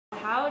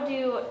how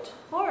do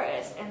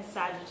Taurus and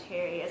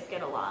Sagittarius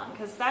get along?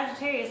 Because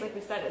Sagittarius, like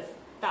we said, is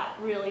that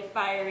really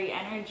fiery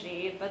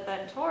energy, but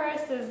then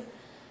Taurus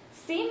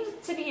seems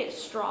to be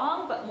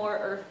strong, but more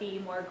earthy,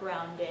 more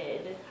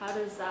grounded. How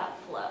does that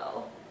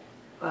flow?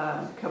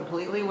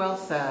 Completely well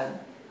said.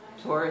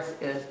 Taurus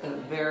is a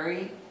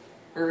very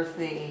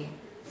earthy,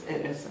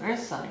 it is an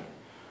earth sign,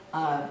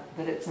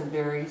 but it's a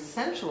very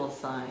sensual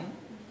sign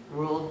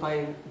ruled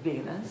by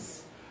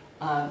Venus.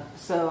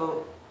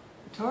 So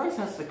Taurus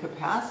has the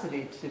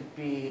capacity to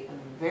be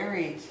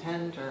very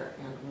tender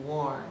and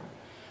warm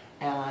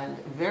and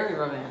very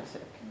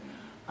romantic.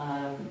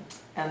 And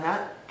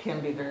that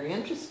can be very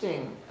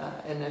interesting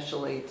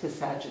initially to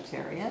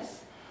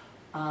Sagittarius.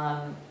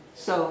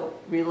 So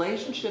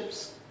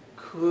relationships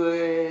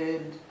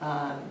could,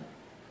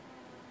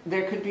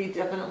 there could be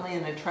definitely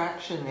an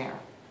attraction there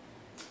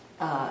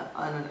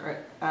on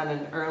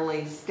an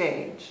early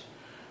stage.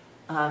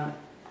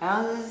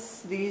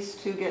 As these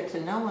two get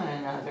to know one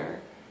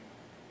another,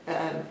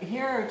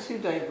 here are two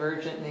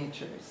divergent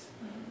natures.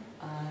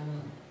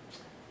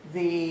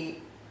 The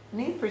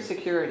need for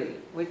security,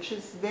 which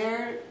is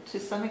there to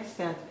some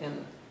extent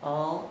in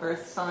all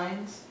earth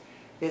signs,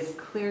 is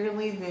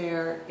clearly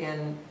there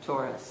in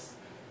Taurus.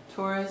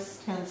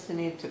 Taurus tends to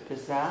need to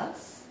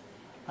possess,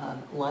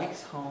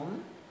 likes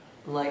home,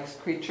 likes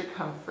creature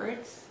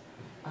comforts.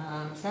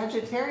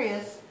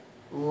 Sagittarius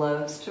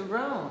loves to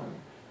roam,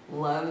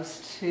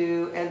 loves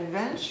to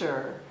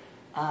adventure,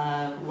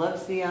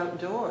 loves the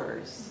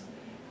outdoors.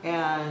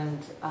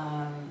 And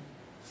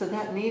so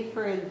that need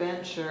for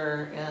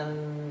adventure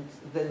and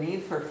the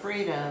need for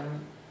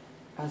freedom,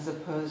 as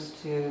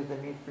opposed to the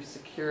need for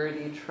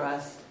security,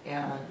 trust,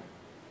 and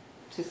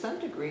to some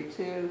degree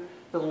to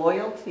the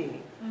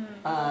loyalty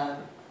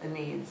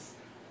needs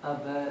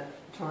of the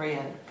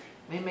Taurian,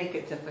 may make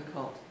it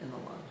difficult in the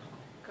long haul.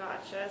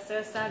 Gotcha.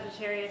 So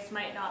Sagittarius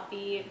might not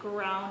be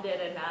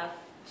grounded enough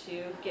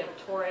to give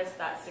Taurus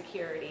that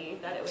security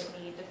that it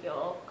would need to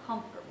feel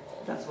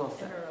comfortable. That's well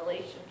said. In a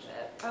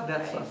relationship. Okay.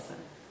 That's well said.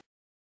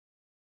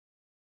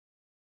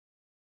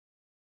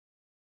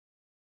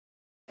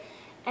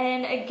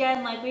 And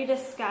again, like we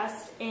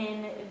discussed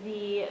in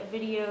the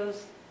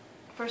videos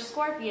for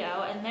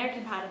Scorpio and their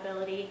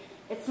compatibility,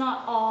 it's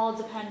not all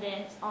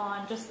dependent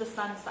on just the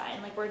sun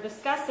sign. Like, we're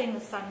discussing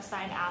the sun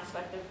sign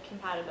aspect of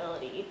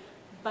compatibility,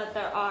 but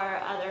there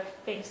are other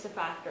things to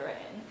factor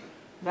in.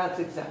 That's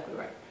exactly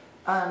right.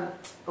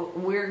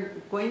 We're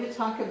going to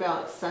talk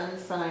about sun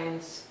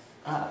signs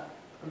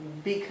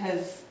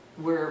because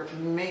we're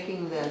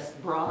making this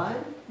broad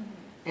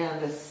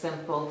and as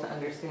simple to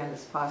understand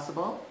as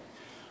possible.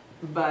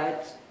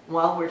 But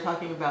while we're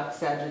talking about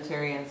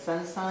Sagittarian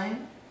sun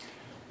sign,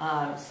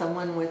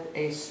 someone with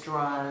a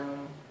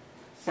strong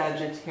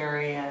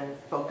Sagittarian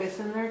focus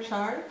in their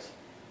chart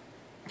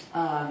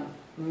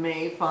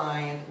may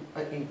find,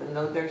 even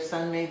though their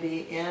sun may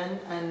be in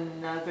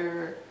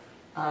another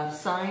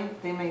sign,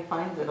 they may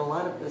find that a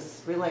lot of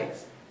this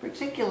relates,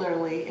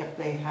 particularly if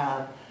they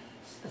have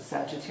a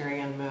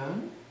Sagittarian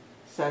moon,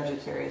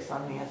 Sagittarius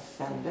on the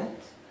ascendant,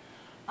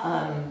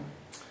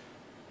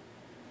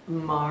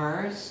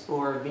 Mars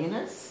or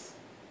Venus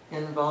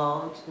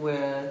involved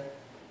with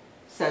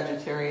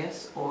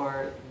Sagittarius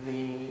or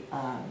the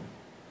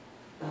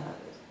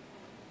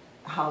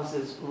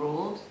houses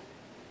ruled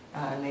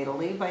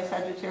natally by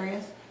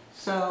Sagittarius.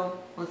 So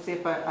let's see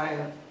if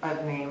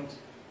I've named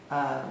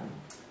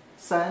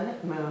Sun,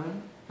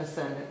 Moon,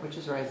 Ascendant, which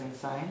is rising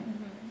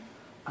sign,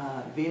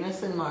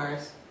 Venus and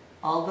Mars.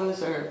 All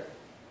those are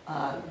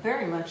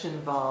very much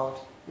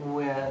involved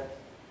with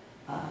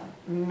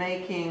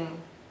making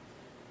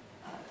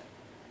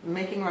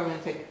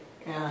romantic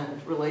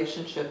and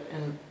relationship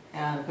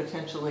and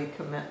potentially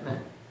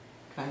commitment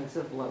kinds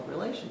of love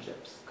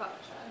relationships. Gotcha.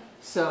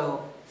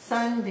 So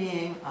Sun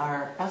being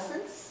our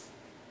essence,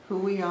 who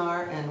we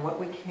are and what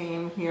we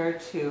came here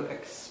to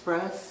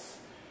express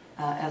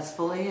as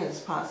fully as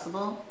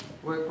possible,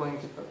 we're going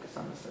to focus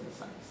on the sun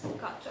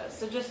signs. Gotcha.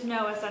 So just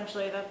know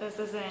essentially that this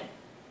isn't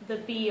the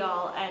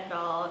be-all,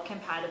 end-all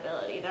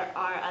compatibility. There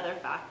are other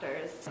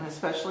factors. And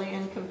especially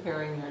in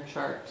comparing your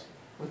chart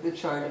with the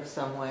chart of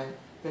someone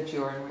that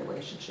you're in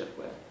relationship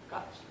with.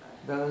 Gotcha.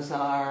 Those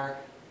are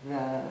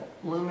the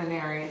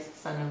luminaries,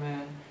 sun and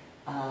moon,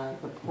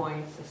 the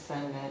points,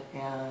 ascendant,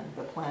 and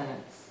the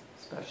planets,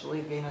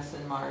 especially Venus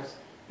and Mars,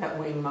 that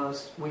we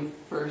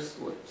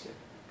first look to.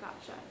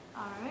 Gotcha.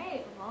 All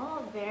right.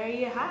 Well, there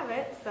you have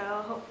it. So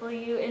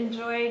hopefully you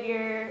enjoyed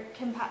your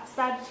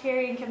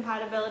Sagittarian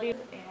compatibility, and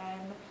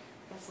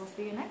I guess we'll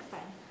see you next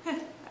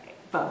time.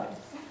 Bye.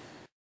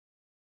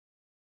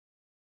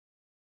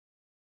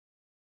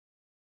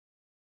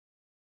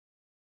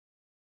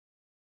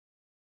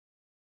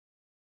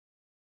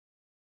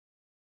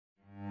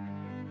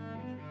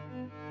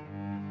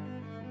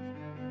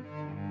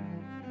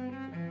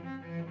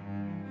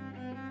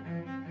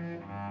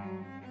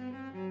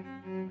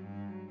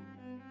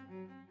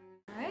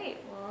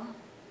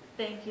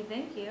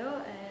 Thank you,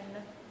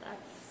 and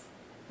that's...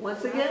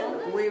 Once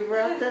again, we've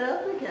wrapped it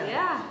up again.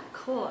 Yeah,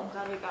 cool. I'm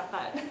glad we got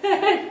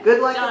that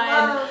Good luck done.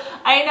 and love.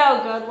 I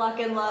know, good luck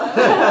and love.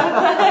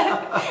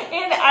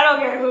 And I don't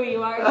care who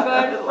you are,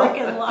 good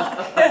freaking luck.